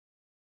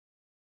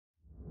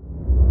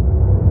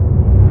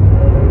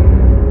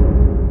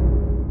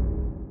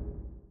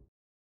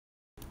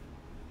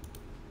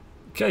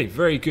Okay,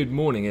 very good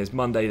morning. It's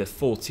Monday the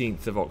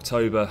 14th of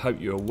October. Hope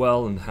you're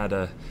well and had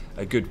a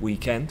good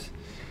weekend.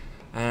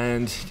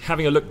 And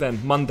having a look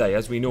then Monday,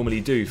 as we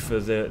normally do, for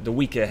the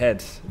week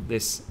ahead.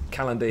 This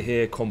calendar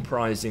here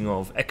comprising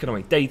of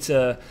economic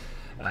data,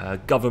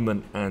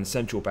 government and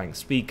central bank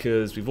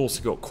speakers. We've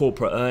also got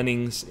corporate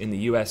earnings in the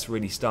US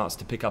really starts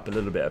to pick up a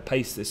little bit of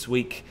pace this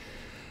week.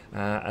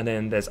 And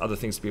then there's other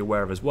things to be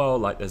aware of as well,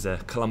 like there's a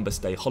Columbus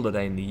Day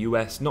holiday in the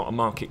US, not a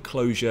market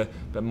closure,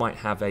 but might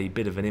have a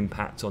bit of an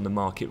impact on the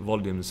market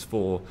volumes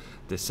for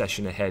the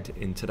session ahead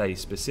in today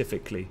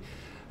specifically.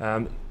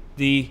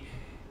 The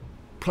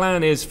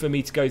plan is for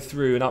me to go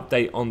through an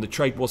update on the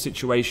trade war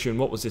situation.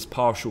 What was this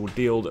partial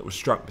deal that was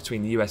struck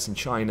between the US and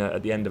China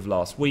at the end of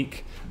last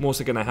week? I'm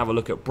also going to have a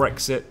look at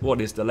Brexit. What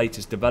is the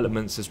latest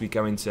developments as we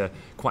go into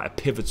quite a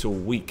pivotal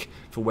week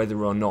for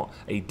whether or not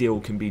a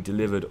deal can be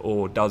delivered,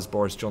 or does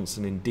Boris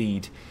Johnson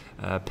indeed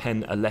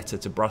pen a letter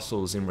to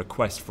Brussels in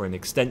request for an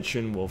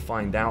extension? We'll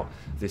find out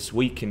this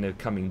week in the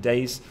coming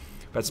days.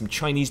 We've had some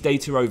Chinese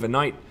data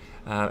overnight.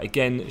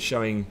 Again,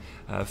 showing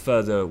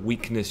further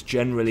weakness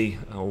generally,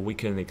 or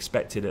weaker than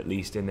expected at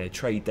least, in their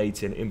trade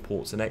data in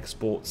imports and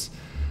exports.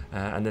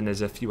 And then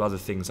there's a few other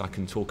things I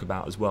can talk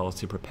about as well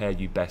to prepare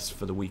you best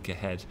for the week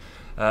ahead.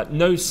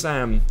 No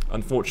Sam,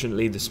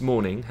 unfortunately, this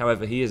morning.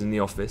 However, he is in the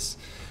office.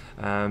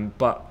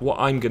 But what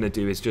I'm going to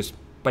do is just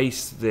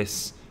base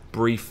this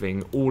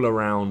briefing all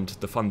around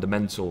the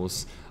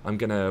fundamentals. I'm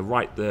going to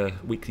write the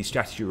weekly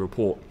strategy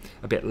report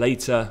a bit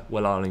later,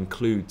 where I'll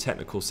include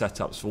technical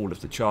setups for all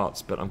of the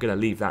charts, but I'm going to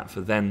leave that for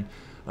then.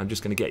 I'm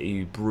just going to get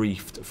you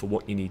briefed for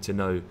what you need to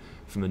know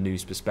from a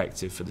news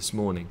perspective for this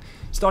morning.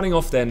 Starting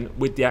off then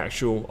with the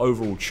actual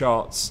overall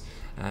charts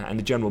and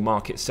the general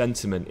market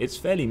sentiment. It's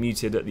fairly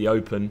muted at the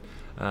open,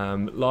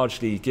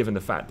 largely given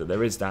the fact that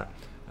there is that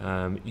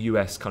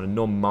US kind of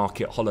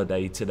non-market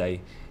holiday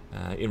today.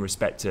 In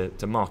respect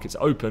to markets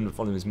open, the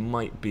volumes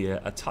might be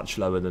a touch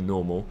lower than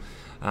normal.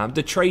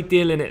 The trade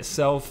deal in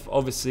itself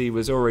obviously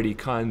was already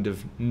kind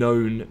of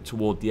known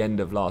toward the end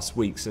of last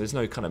week, so there's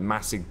no kind of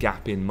massive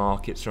gap in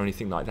markets or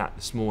anything like that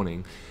this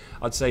morning.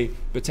 I'd say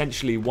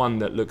potentially one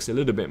that looks a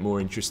little bit more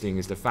interesting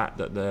is the fact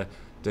that the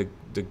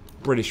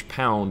British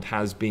pound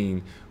has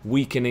been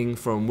weakening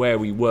from where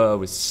we were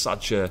with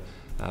such a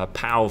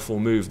powerful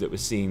move that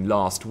was seen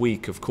last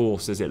week, of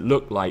course, as it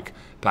looked like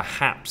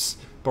perhaps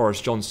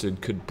Boris Johnson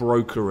could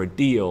broker a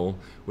deal,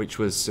 which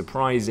was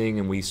surprising,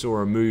 and we saw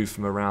a move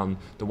from around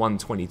the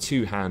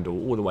 122 handle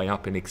all the way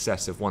up in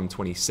excess of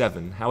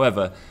 127.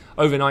 However,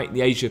 overnight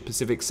the Asia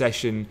Pacific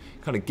session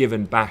kind of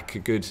given back a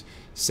good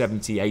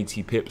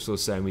 70-80 pips or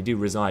so, and we do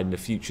reside in the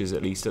futures,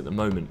 at least at the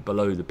moment,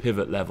 below the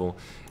pivot level,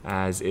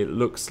 as it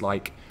looks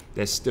like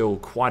there's still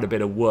quite a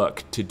bit of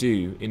work to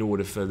do in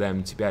order for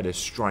them to be able to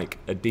strike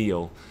a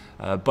deal.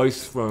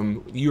 Both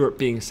from Europe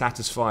being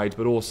satisfied,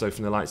 but also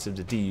from the likes of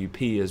the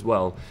DUP as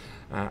well,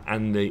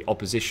 and the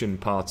opposition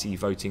party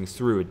voting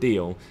through a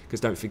deal. Because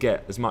don't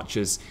forget, as much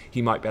as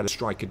he might be able to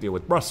strike a deal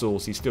with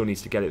Brussels, he still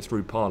needs to get it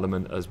through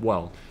Parliament as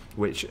well,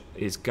 which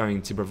is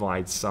going to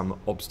provide some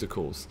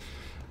obstacles.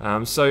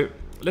 So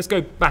let's go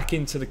back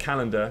into the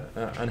calendar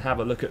and have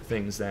a look at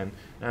things then.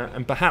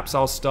 And perhaps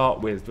I'll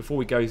start with, before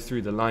we go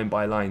through the line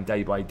by line,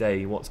 day by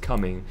day, what's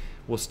coming,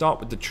 we'll start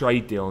with the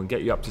trade deal and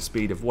get you up to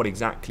speed of what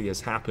exactly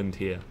has happened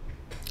here.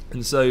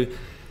 And so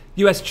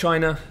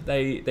US-China,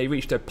 they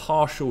reached a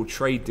partial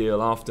trade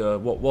deal after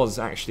what was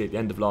actually at the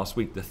end of last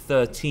week, the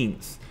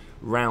 13th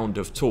round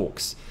of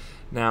talks.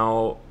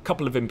 Now, a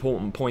couple of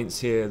important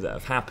points here that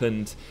have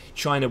happened.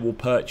 China will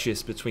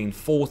purchase between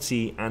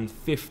 $40 and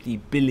 $50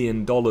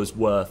 billion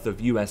worth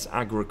of US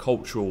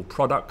agricultural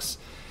products.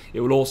 It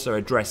will also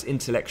address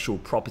intellectual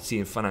property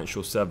and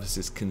financial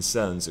services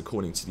concerns,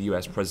 according to the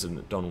US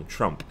President Donald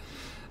Trump.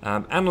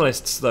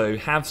 Analysts, though,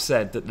 have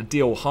said that the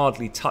deal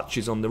hardly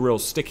touches on the real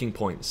sticking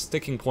points.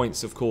 Sticking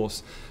points, of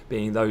course,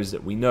 being those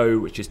that we know,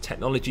 which is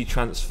technology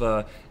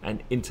transfer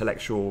and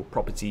intellectual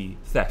property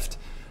theft.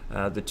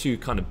 The two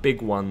kind of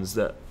big ones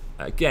that,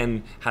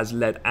 again, has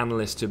led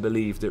analysts to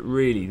believe that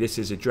really this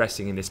is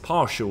addressing in this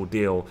partial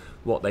deal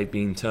what they've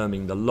been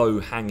terming the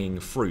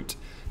low-hanging fruit.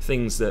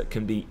 Things that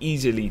can be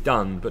easily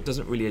done but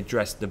doesn't really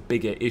address the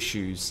bigger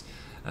issues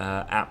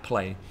at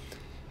play.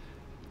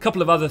 A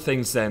couple of other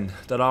things then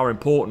that are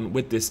important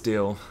with this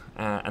deal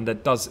and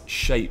that does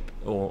shape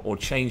or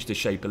change the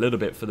shape a little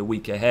bit for the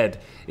week ahead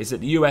is that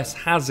the US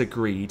has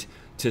agreed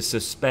to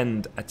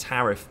suspend a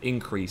tariff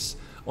increase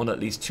on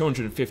at least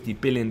 $250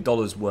 billion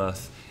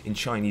worth in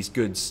Chinese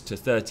goods to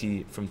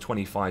 30 from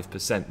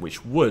 25%,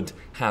 which would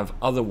have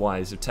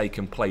otherwise have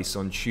taken place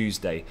on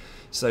Tuesday.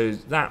 So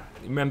that,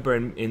 remember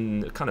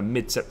in kind of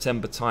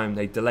mid-September time,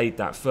 they delayed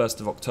that 1st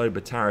of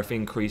October tariff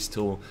increase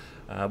till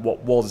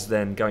what was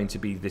then going to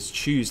be this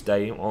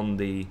Tuesday on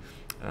the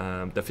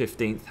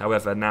 15th.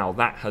 However, now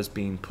that has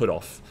been put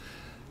off.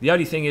 The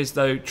only thing is,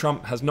 though,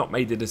 Trump has not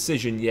made a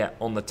decision yet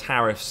on the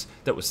tariffs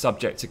that were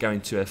subject to going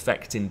into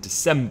effect in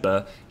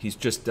December. He's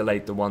just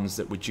delayed the ones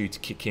that were due to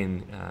kick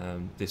in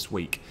this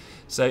week.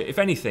 So if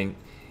anything,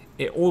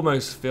 it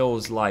almost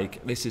feels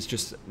like this is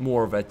just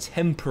more of a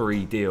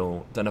temporary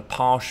deal than a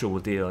partial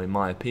deal, in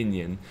my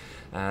opinion.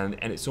 And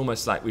it's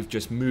almost like we've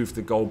just moved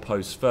the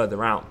goalposts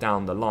further out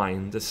down the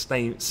line. The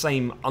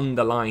same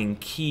underlying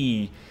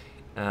key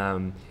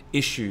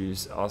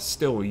issues are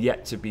still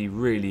yet to be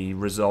really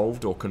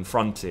resolved or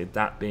confronted,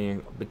 that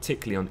being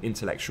particularly on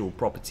intellectual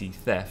property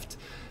theft.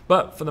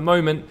 But for the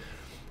moment,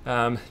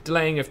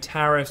 delaying of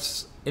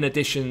tariffs, in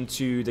addition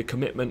to the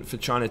commitment for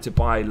China to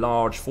buy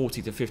large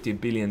 $40 to $50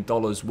 billion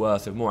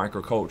worth of more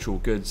agricultural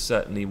goods,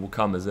 certainly will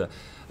come as a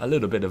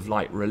little bit of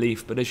light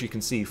relief. But as you can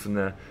see from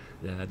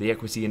the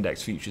equity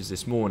index futures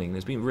this morning,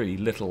 there's been really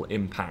little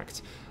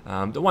impact.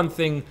 The one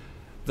thing,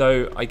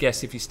 though, I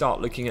guess if you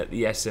start looking at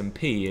the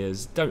S&P,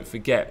 is don't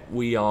forget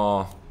we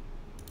are,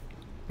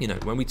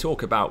 when we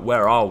talk about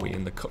where are we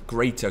in the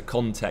greater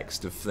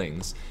context of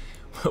things,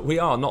 we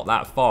are not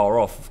that far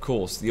off, of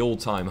course, the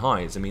all-time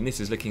highs. I mean, this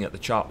is looking at the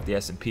chart of the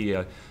S&P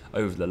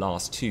over the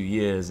last 2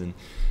 years, and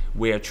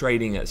we are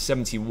trading at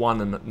 71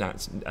 and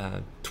that's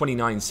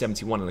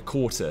 29.71 and a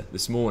quarter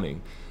this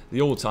morning. The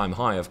all-time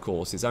high, of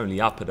course, is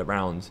only up at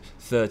around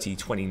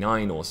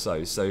 30.29 or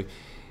so. So,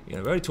 we're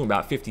only talking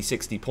about 50,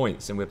 60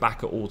 points, and we're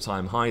back at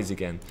all-time highs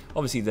again.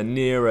 Obviously, the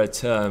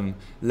nearer-term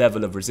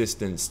level of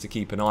resistance to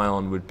keep an eye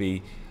on would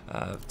be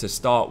to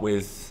start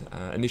with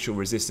initial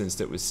resistance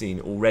that was seen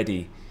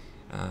already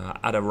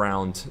at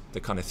around the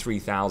kind of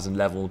 3,000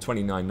 level.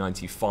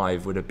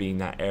 29.95 would have been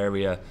that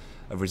area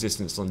of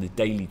resistance on the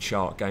daily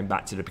chart going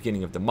back to the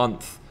beginning of the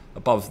month.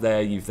 Above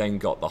there, you've then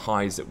got the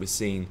highs that we're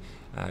seeing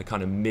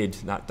kind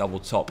of that double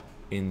top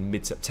in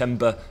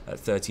mid-September at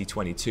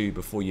 30.22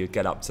 before you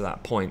get up to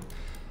that point.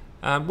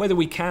 Whether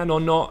we can or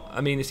not,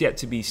 I mean, it's yet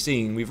to be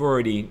seen. We've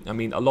already,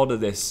 a lot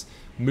of this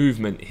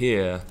movement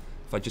here,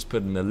 if I just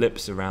put an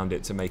ellipse around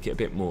it to make it a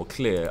bit more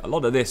clear, a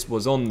lot of this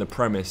was on the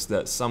premise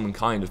that some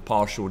kind of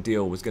partial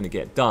deal was going to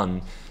get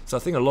done. So I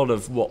think a lot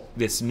of what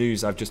this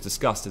news I've just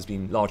discussed has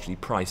been largely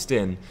priced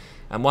in.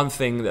 And one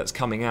thing that's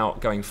coming out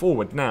going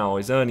forward now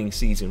is earnings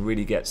season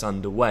really gets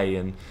underway.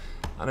 And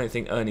I don't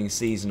think earnings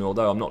season,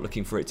 although I'm not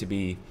looking for it to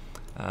be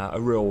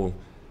a real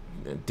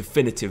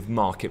definitive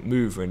market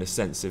mover in a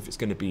sense of it's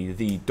going to be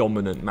the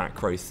dominant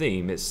macro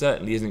theme, it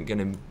certainly isn't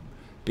going to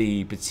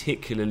be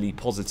particularly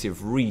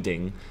positive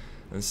reading.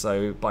 And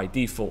so by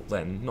default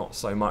then, not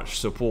so much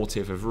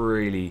supportive of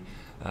really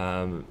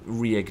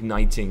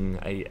reigniting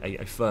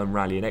a firm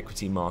rally in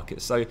equity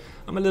markets. So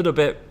I'm a little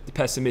bit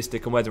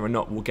pessimistic on whether or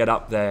not we'll get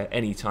up there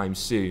anytime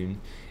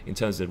soon in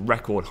terms of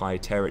record high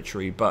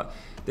territory, but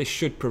this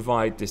should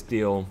provide this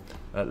deal,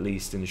 at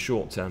least in the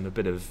short term, a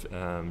bit of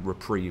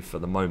reprieve for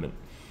the moment.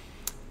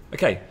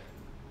 Okay,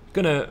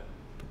 gonna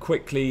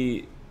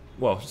quickly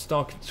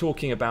start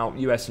talking about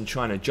US and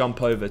China,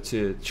 jump over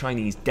to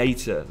Chinese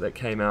data that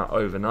came out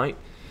overnight.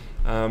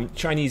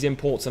 Chinese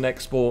imports and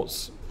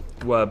exports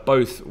were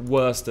both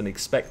worse than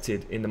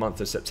expected in the month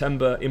of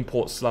September.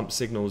 Import slump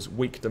signals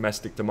weak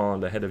domestic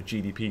demand ahead of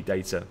GDP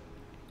data.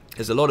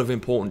 There's a lot of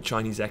important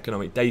Chinese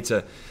economic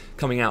data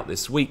coming out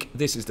this week.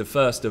 This is the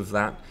first of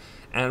that,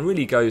 and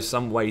really goes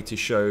some way to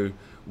show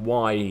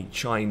why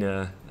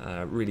China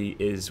really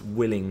is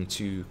willing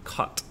to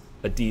cut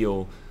a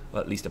deal, or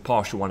at least a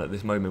partial one at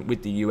this moment,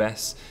 with the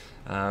US.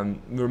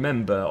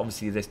 Remember,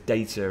 obviously this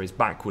data is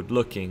backward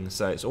looking,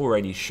 so it's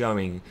already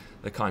showing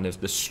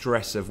the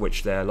stress of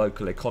which their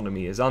local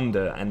economy is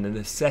under, and the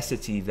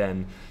necessity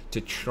then to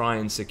try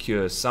and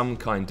secure some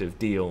kind of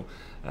deal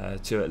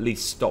to at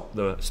least stop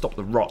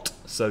the rot,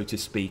 so to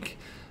speak.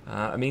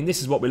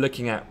 This is what we're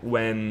looking at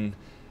when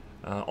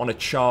on a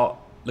chart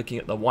looking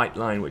at the white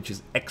line, which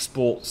is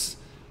exports,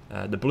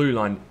 the blue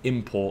line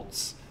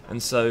imports,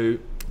 and so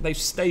they've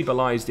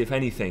stabilized, if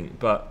anything,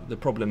 but the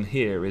problem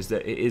here is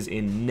that it is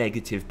in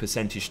negative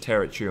percentage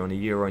territory on a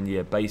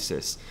year-on-year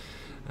basis,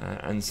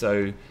 and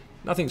so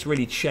nothing's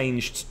really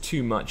changed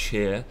too much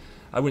here.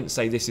 I wouldn't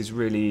say this is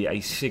really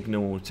a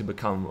signal to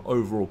become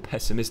overall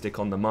pessimistic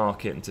on the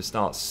market and to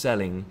start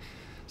selling,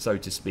 so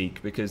to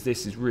speak, because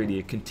this is really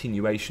a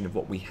continuation of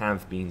what we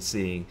have been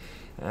seeing.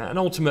 And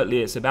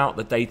ultimately it's about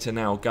the data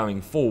now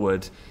going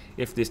forward.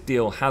 If this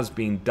deal has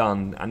been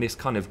done and this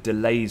kind of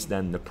delays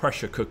then the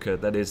pressure cooker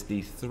that is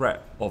the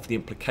threat of the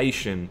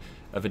implication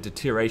of a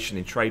deterioration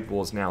in trade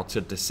wars now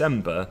to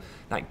December,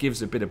 that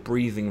gives a bit of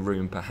breathing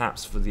room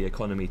perhaps for the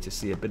economy to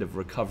see a bit of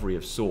recovery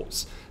of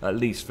sorts, at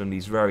least from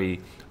these very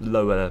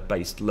lower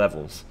based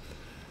levels.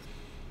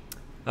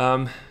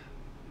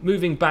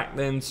 Moving back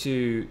then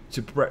to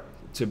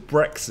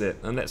Brexit,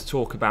 and let's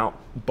talk about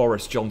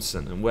Boris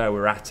Johnson and where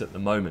we're at the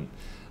moment.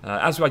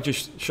 As I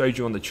just showed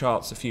you on the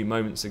charts a few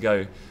moments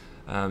ago,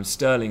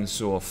 sterling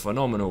saw a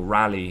phenomenal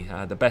rally,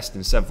 the best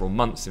in several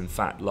months in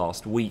fact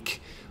last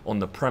week, on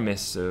the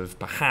premise of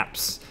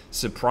perhaps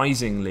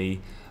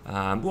surprisingly,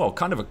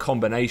 kind of a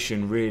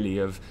combination really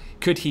of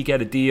could he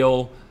get a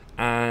deal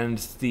and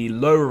the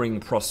lowering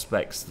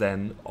prospects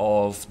then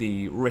of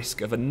the risk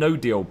of a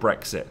no-deal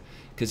Brexit.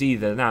 Because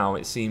either now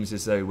it seems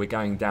as though we're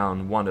going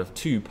down one of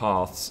two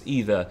paths.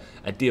 Either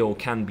a deal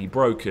can be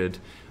brokered,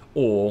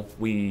 or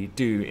we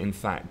do in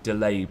fact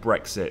delay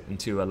Brexit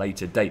into a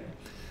later date.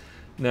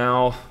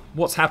 Now,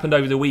 what's happened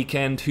over the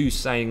weekend? Who's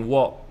saying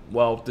what?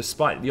 Well,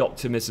 despite the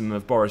optimism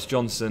of Boris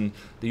Johnson,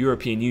 the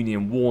European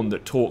Union warned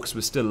that talks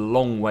were still a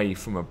long way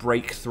from a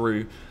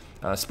breakthrough.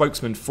 A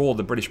spokesman for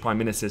the British Prime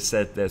Minister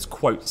said there's,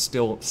 quote,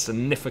 still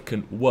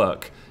significant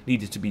work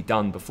needed to be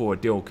done before a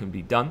deal can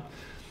be done.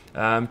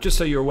 Just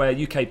so you're aware,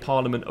 UK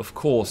Parliament, of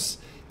course,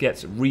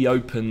 gets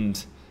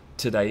reopened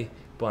today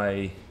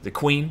by the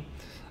Queen.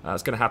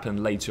 It's going to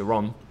happen later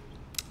on.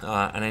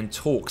 And then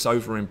talks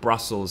over in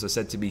Brussels are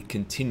said to be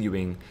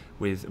continuing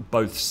with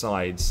both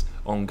sides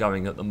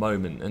ongoing at the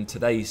moment. And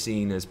today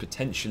seen as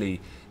potentially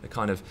a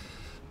kind of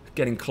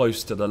getting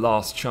close to the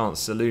last chance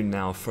saloon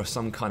now for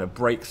some kind of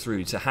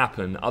breakthrough to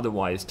happen.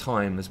 Otherwise,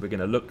 time, as we're going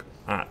to look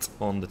at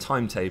on the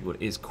timetable,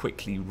 is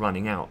quickly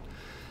running out.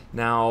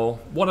 Now,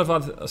 what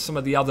have some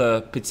of the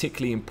other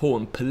particularly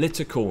important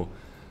political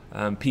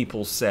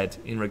people said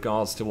in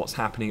regards to what's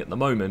happening at the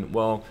moment?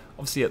 Well,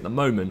 obviously at the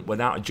moment,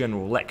 without a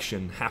general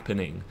election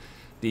happening,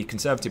 the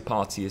Conservative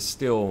Party is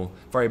still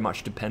very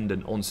much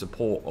dependent on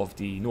support of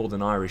the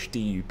Northern Irish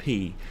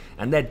DUP,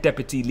 and their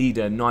deputy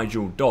leader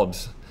Nigel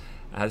Dodds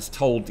has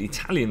told the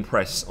Italian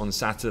press on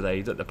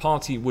Saturday that the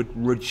party would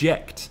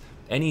reject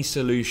any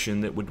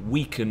solution that would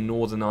weaken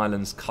Northern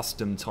Ireland's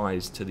custom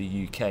ties to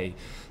the UK.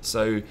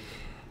 So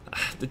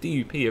the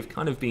DUP have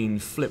kind of been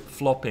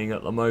flip-flopping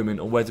at the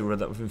moment on whether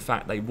in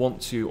fact they want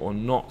to or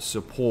not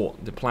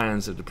support the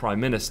plans of the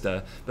Prime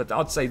Minister. But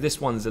I'd say this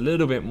one's a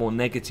little bit more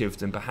negative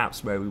than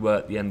perhaps where we were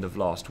at the end of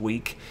last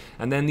week.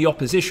 And then the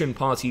opposition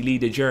party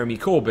leader Jeremy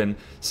Corbyn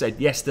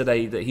said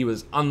yesterday that he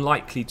was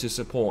unlikely to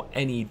support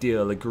any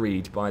deal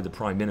agreed by the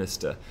Prime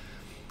Minister.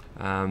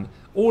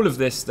 All of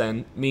this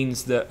then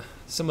means that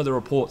some of the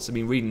reports I've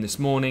been reading this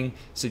morning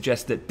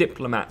suggest that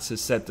diplomats have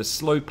said the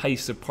slow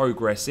pace of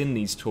progress in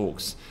these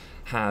talks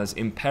has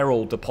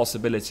imperiled the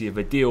possibility of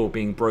a deal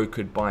being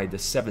brokered by the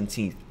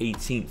 17th,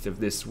 18th of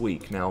this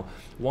week. Now,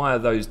 why are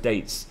those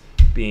dates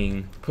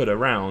being put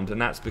around? And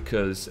that's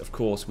because, of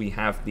course, we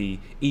have the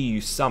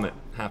EU summit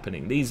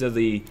happening. These are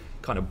the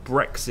kind of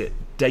Brexit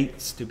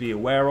dates to be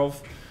aware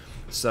of.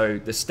 So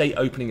the state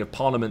opening of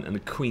Parliament and the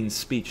Queen's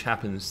speech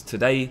happens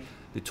today.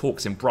 The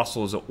talks in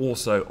Brussels are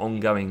also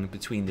ongoing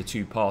between the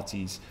two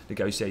parties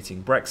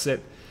negotiating Brexit.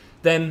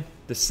 Then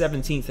the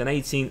 17th and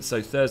 18th, so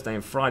Thursday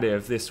and Friday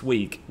of this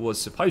week, was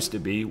supposed to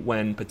be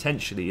when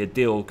potentially a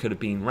deal could have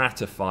been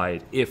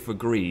ratified if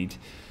agreed,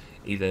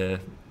 either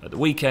at the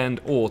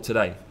weekend or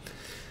today.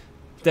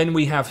 Then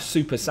we have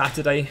Super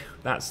Saturday.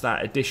 That's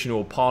that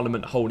additional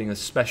Parliament holding a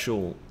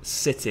special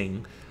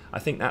sitting. I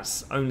think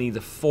that's only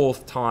the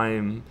fourth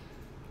time,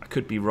 I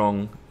could be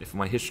wrong if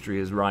my history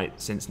is right,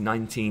 since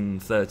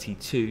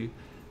 1932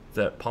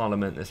 that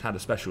Parliament has had a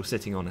special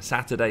sitting on a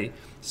Saturday.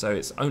 So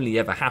it's only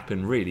ever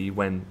happened really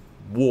when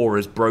war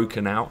has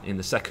broken out in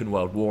the Second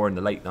World War in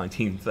the late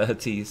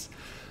 1930s.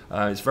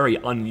 It's very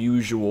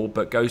unusual,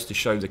 but goes to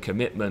show the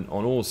commitment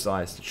on all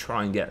sides to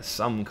try and get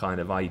some kind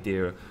of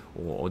idea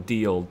or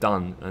deal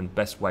done, and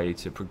best way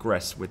to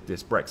progress with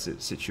this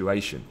Brexit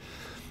situation.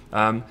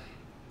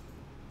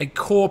 A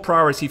core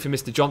priority for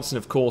Mr. Johnson,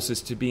 of course,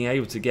 is to be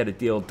able to get a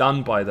deal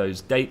done by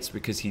those dates,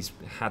 because he's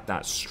had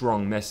that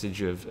strong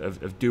message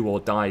of do or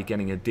die,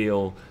 getting a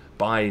deal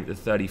by the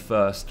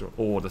 31st,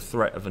 or the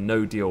threat of a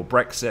no-deal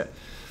Brexit.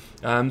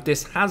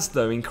 This has,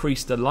 though,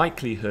 increased the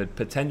likelihood,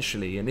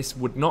 potentially, and this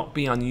would not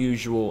be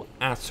unusual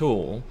at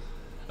all,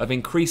 of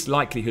increased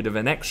likelihood of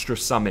an extra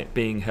summit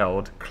being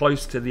held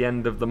close to the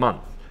end of the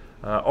month.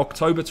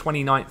 October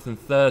 29th and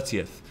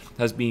 30th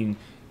has been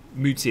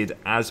mooted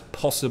as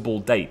possible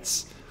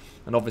dates.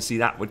 And obviously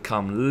that would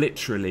come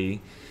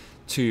literally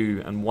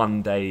 2 and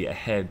 1 day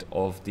ahead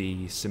of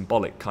the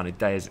symbolic kind of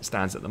day as it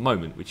stands at the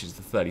moment, which is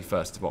the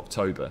 31st of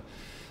October.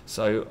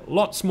 So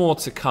lots more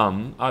to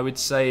come. I would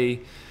say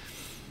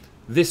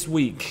this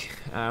week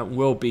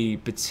will be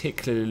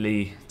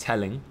particularly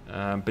telling,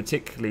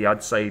 particularly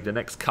I'd say the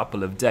next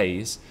couple of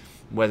days,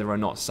 whether or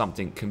not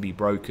something can be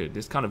brokered.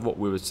 It's kind of what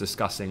we were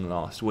discussing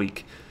last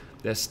week.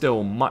 There's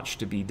still much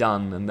to be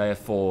done, and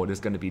therefore there's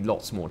going to be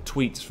lots more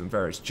tweets from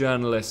various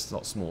journalists,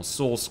 lots more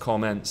source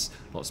comments,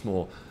 lots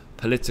more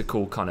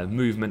political kind of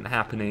movement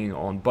happening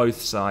on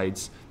both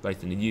sides,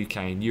 both in the UK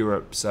and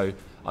Europe. So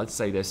I'd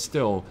say there's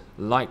still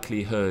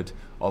likelihood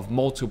of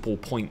multiple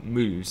point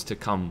moves to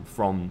come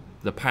from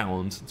the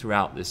pound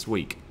throughout this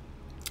week.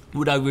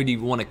 Would I really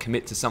want to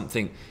commit to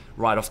something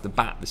right off the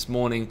bat this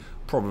morning?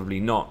 Probably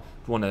not.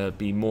 Want to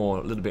be a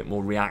little bit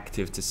more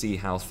reactive to see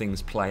how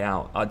things play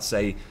out. I'd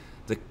say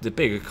the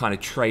bigger kind of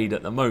trade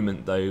at the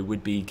moment, though,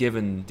 would be,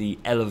 given the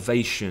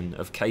elevation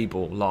of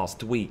cable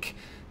last week,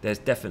 there's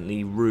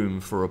definitely room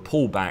for a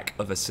pullback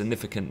of a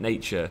significant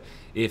nature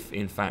if,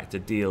 in fact, a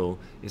deal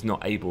is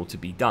not able to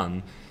be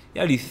done.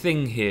 The only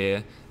thing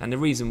here, and the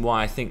reason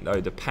why I think,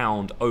 though, the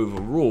pound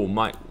overall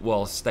might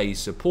well stay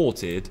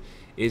supported,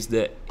 is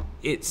that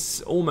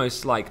it's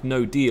almost like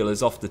no deal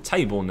is off the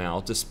table now,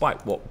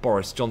 despite what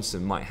Boris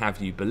Johnson might have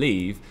you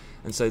believe.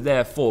 And so,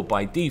 therefore,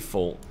 by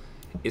default,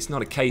 it's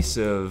not a case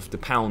of the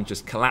pound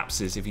just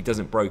collapses if he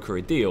doesn't broker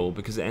a deal,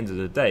 because at the end of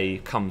the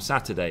day, come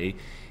Saturday,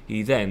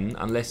 he then,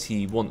 unless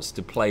he wants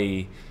to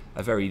play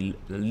a very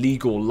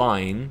legal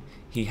line,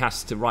 he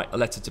has to write a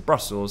letter to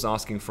Brussels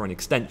asking for an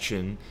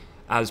extension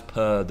as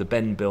per the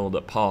Ben bill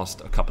that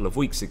passed a couple of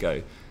weeks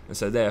ago. And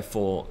so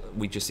therefore,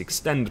 we just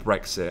extend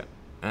Brexit,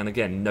 and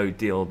again, no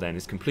deal then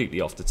is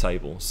completely off the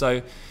table.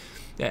 So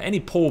yeah, any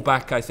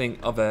pullback, I think,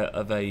 of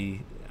a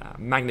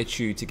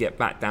magnitude to get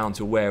back down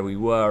to where we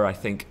were, I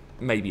think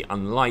maybe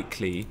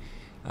unlikely.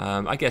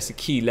 I guess a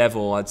key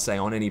level, I'd say,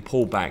 on any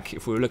pullback,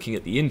 if we were looking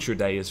at the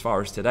intraday as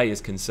far as today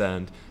is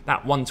concerned,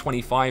 that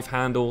 125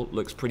 handle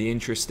looks pretty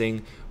interesting.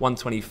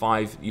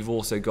 125, you've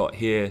also got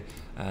here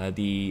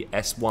the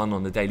S1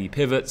 on the daily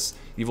pivots.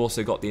 You've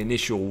also got the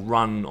initial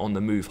run on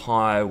the move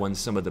higher when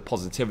some of the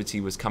positivity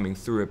was coming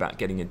through about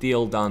getting a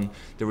deal done.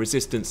 The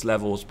resistance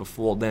levels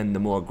before then, the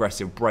more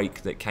aggressive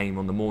break that came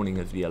on the morning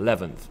of the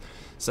 11th.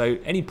 So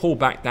any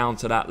pullback down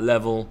to that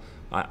level,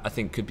 I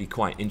think could be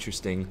quite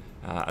interesting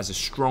as a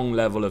strong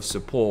level of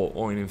support,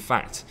 or in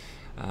fact,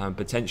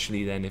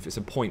 potentially then if it's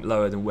a point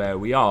lower than where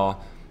we are,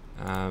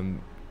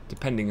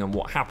 depending on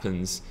what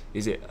happens,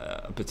 is it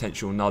a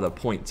potential another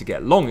point to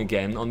get long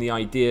again on the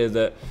idea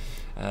that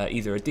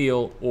either a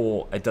deal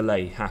or a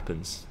delay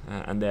happens,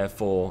 and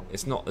therefore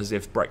it's not as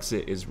if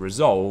Brexit is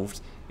resolved,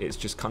 it's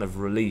just kind of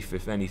relief,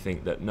 if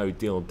anything, that no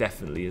deal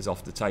definitely is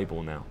off the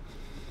table now.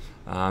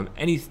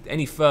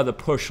 Any further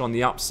push on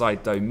the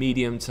upside though,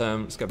 medium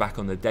term, let's go back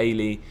on the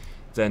daily,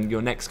 then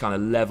your next kind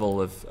of level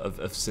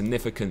of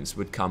significance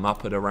would come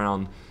up at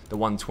around the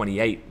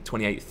 128,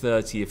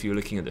 28.30 if you're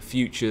looking at the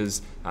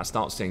futures. That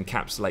starts to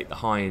encapsulate the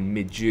high in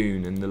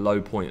mid-June and the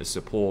low point of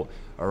support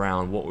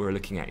around what we were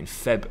looking at in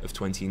Feb of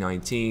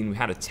 2019. We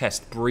had a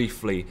test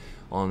briefly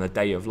on a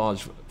day of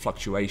large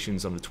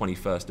fluctuations on the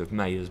 21st of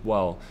May as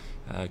well.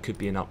 Could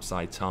be an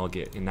upside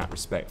target in that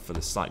respect for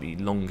the slightly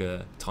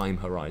longer time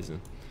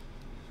horizon.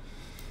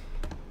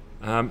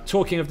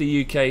 Talking of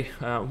the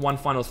UK, one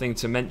final thing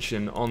to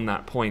mention on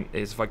that point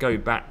is if I go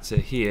back to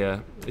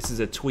here, this is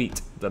a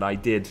tweet that I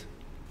did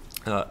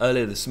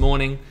earlier this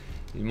morning.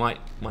 You might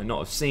not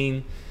have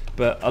seen,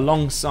 but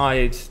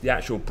alongside the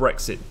actual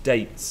Brexit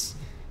dates,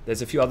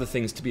 there's a few other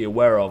things to be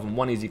aware of, and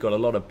one is you've got a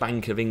lot of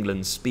Bank of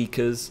England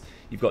speakers.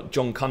 You've got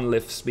John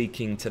Cunliffe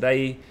speaking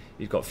today.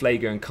 You've got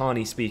Flagler and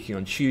Carney speaking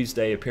on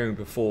Tuesday, appearing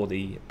before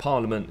the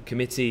Parliament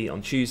Committee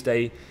on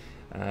Tuesday.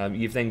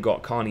 You've then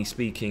got Carney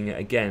speaking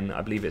again,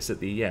 I believe it's at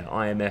the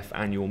IMF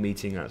annual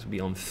meeting, that will be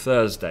on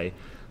Thursday.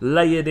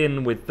 Layered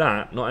in with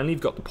that, not only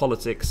you've got the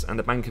politics and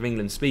the Bank of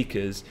England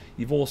speakers,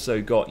 you've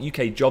also got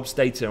UK jobs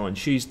data on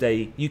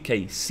Tuesday,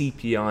 UK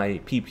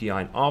CPI,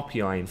 PPI and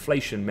RPI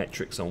inflation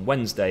metrics on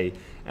Wednesday,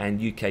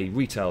 and UK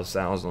retail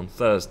sales on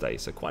Thursday.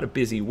 So quite a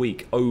busy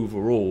week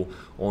overall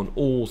on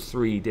all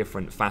three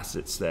different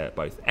facets there,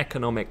 both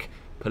economic,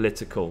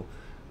 political,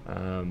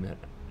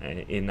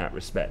 in that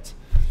respect.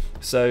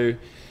 So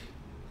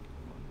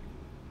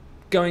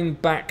going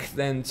back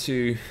then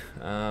to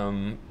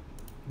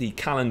the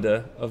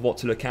calendar of what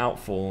to look out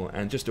for,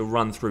 and just to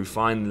run through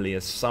finally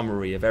a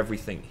summary of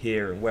everything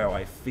here and where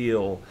I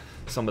feel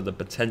some of the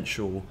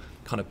potential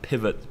kind of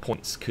pivot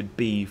points could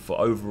be for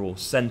overall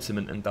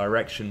sentiment and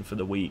direction for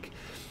the week.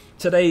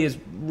 Today is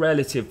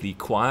relatively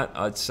quiet.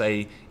 I'd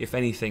say, if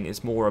anything,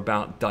 it's more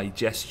about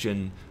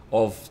digestion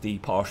of the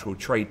partial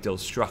trade deal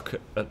struck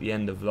at the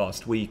end of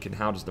last week, and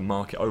how does the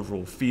market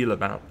overall feel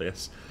about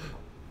this.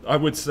 I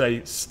would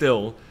say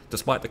still,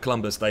 despite the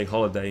Columbus Day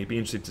holiday, it'd be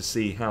interesting to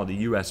see how the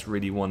US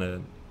really want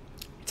to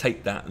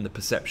take that and the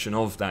perception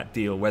of that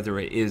deal, whether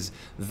it is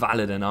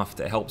valid enough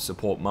to help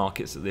support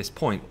markets at this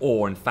point,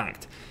 or in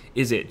fact,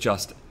 is it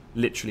just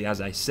literally, as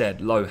I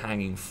said,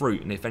 low-hanging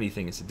fruit, and if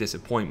anything, it's a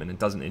disappointment and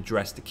doesn't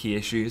address the key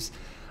issues.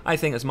 I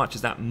think as much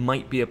as that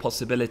might be a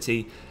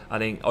possibility, I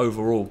think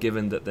overall,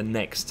 given that the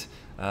next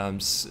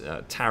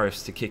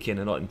tariffs to kick in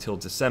are not until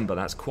December,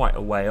 that's quite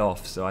a way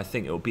off. So I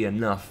think it will be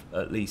enough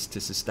at least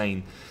to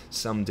sustain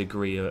some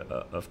degree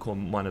of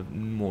kind of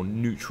more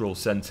neutral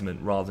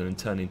sentiment rather than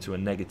turn into a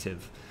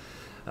negative.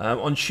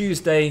 On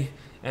Tuesday,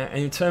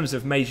 and in terms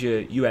of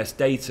major US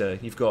data,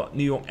 you've got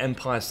New York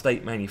Empire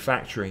State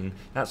Manufacturing,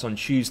 that's on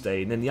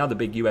Tuesday, and then the other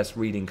big US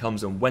reading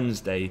comes on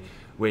Wednesday,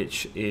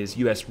 which is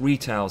US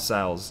retail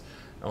sales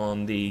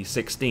on the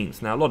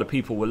 16th. Now, a lot of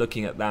people were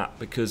looking at that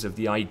because of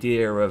the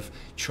idea of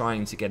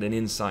trying to get an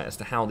insight as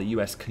to how the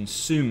US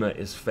consumer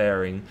is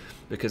faring,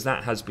 because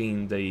that has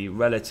been the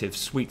relative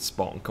sweet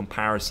spot in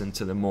comparison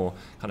to the more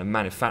kind of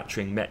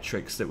manufacturing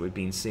metrics that we've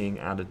been seeing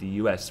out of the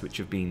US, which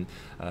have been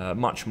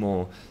much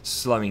more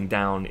slowing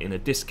down in a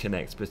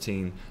disconnect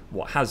between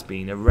what has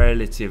been a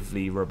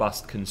relatively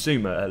robust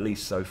consumer, at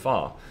least so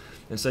far.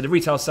 And so the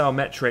retail sale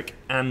metric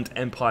and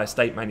Empire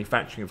State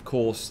Manufacturing, of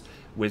course,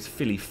 with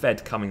Philly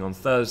Fed coming on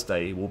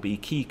Thursday, will be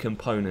key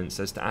components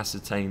as to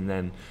ascertain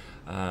then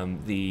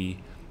the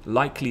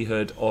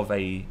likelihood of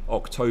a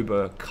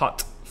October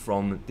cut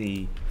from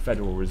the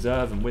Federal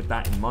Reserve. And with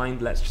that in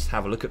mind, let's just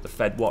have a look at the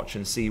Fed Watch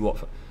and see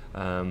what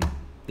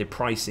they're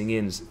pricing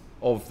in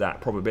of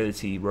that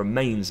probability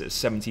remains at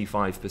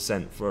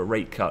 75% for a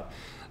rate cut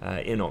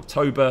in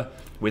October,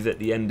 with at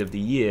the end of the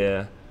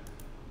year,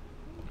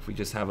 if we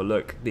just have a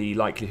look, the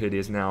likelihood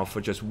is now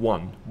for just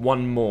one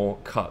more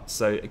cut.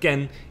 So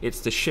again, it's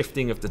the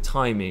shifting of the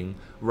timing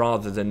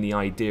rather than the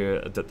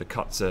idea that the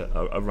cuts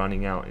are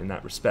running out in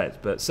that respect.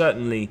 But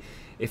certainly,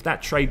 if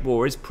that trade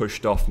war is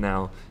pushed off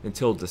now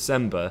until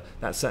December,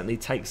 that certainly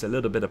takes a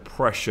little bit of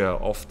pressure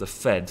off the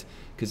Fed.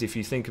 Because if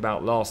you think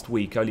about last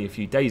week, only a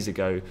few days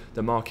ago,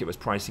 the market was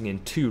pricing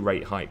in 2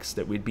 rate hikes,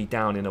 that we'd be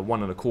down in a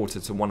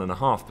 1.25% to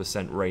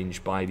 1.5%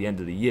 range by the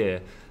end of the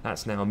year.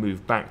 That's now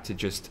moved back to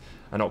just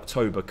an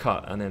October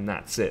cut, and then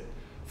that's it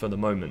for the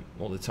moment,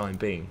 or the time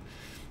being.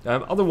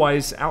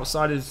 Otherwise,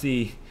 outside of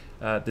the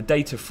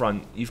data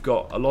front, you've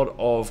got a lot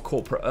of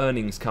corporate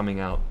earnings coming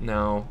out.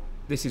 Now,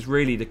 this is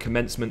really the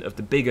commencement of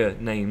the bigger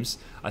names.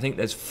 I think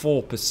there's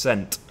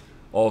 4%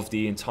 of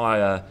the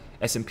entire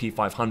S&P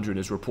 500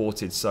 has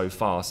reported so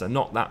far, so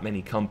not that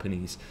many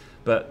companies.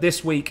 But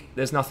this week,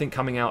 there's nothing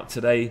coming out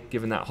today,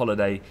 given that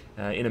holiday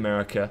in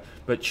America.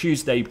 But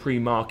Tuesday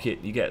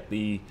pre-market, you get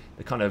the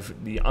kind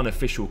of the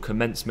unofficial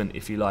commencement,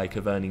 if you like,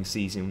 of earnings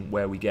season,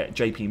 where we get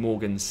JP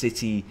Morgan,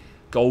 Citi,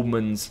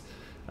 Goldman's.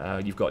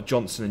 You've got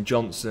Johnson &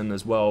 Johnson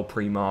as well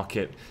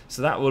pre-market.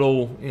 So that will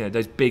all,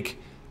 those big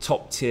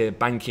top-tier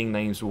banking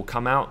names will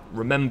come out.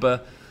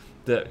 Remember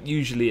that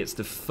usually it's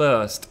the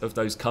first of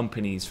those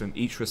companies from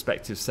each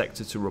respective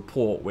sector to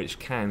report which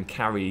can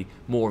carry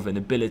more of an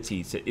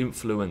ability to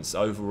influence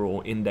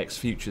overall index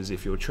futures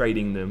if you're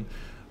trading them.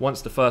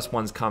 Once the first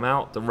ones come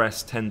out, the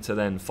rest tend to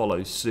then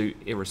follow suit,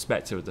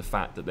 irrespective of the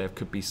fact that there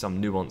could be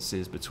some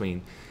nuances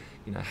between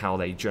how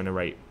they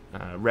generate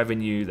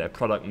revenue, their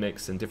product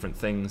mix and different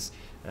things.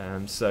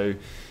 So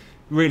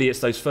really it's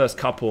those first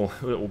couple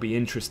that will be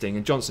interesting.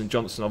 And Johnson &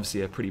 Johnson,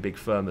 obviously a pretty big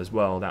firm as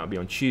well. That will be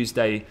on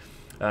Tuesday.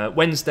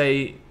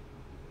 Wednesday,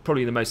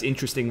 probably the most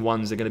interesting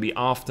ones are going to be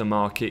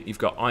aftermarket. You've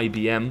got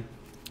IBM,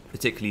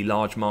 particularly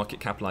large market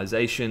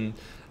capitalization,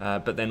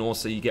 but then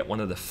also you get one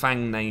of the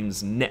FANG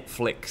names,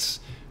 Netflix,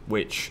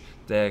 which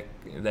their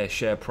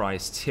share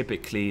price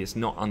typically is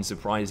not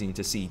unsurprising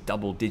to see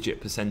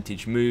double-digit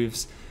percentage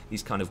moves.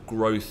 These kind of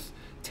growth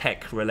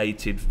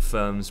tech-related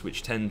firms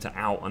which tend to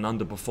out and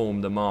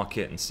underperform the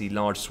market and see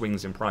large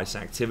swings in price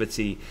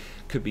activity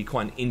could be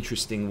quite an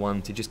interesting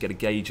one to just get a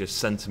gauge of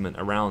sentiment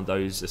around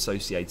those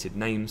associated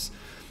names.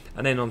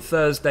 And then on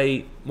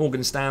Thursday,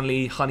 Morgan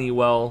Stanley,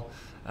 Honeywell,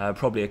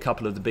 probably a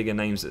couple of the bigger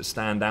names that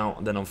stand out.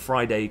 And then on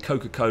Friday,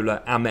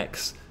 Coca-Cola,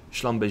 Amex,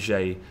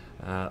 Schlumberger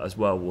as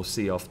well, we'll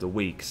see off the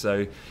week.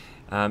 So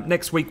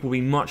next week will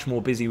be much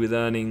more busy with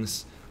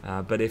earnings,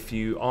 but if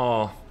you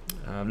are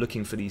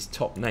looking for these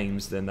top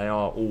names, then they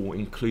are all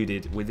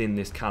included within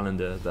this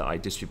calendar that I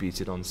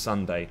distributed on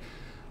Sunday.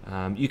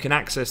 You can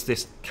access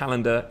this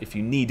calendar if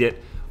you need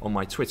it on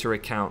my Twitter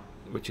account,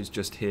 which is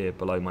just here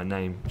below my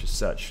name. Just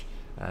search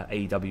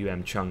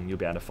AWM Cheung, you'll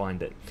be able to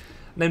find it.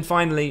 And then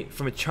finally,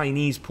 from a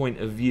Chinese point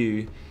of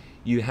view,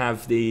 you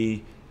have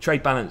the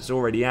trade balance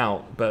already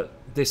out, but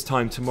this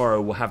time tomorrow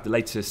we'll have the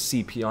latest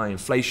CPI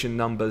inflation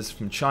numbers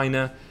from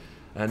China.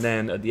 And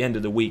then at the end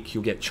of the week,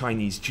 you'll get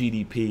Chinese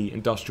GDP,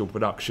 industrial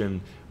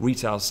production,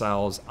 retail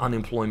sales,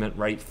 unemployment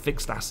rate,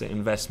 fixed asset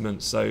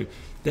investment. So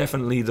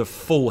definitely the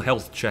full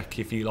health check,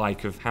 if you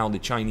like, of how the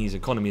Chinese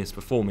economy is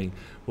performing,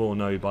 we'll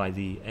know by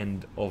the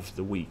end of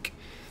the week.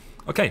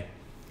 Okay,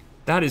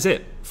 that is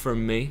it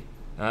from me.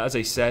 As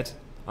I said,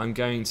 I'm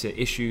going to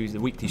issue the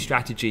weekly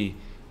strategy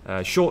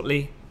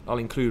shortly. I'll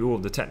include all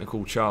of the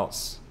technical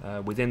charts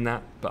within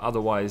that, but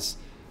otherwise,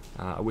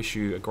 I wish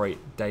you a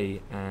great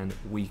day and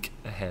week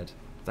ahead.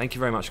 Thank you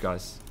very much,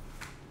 guys.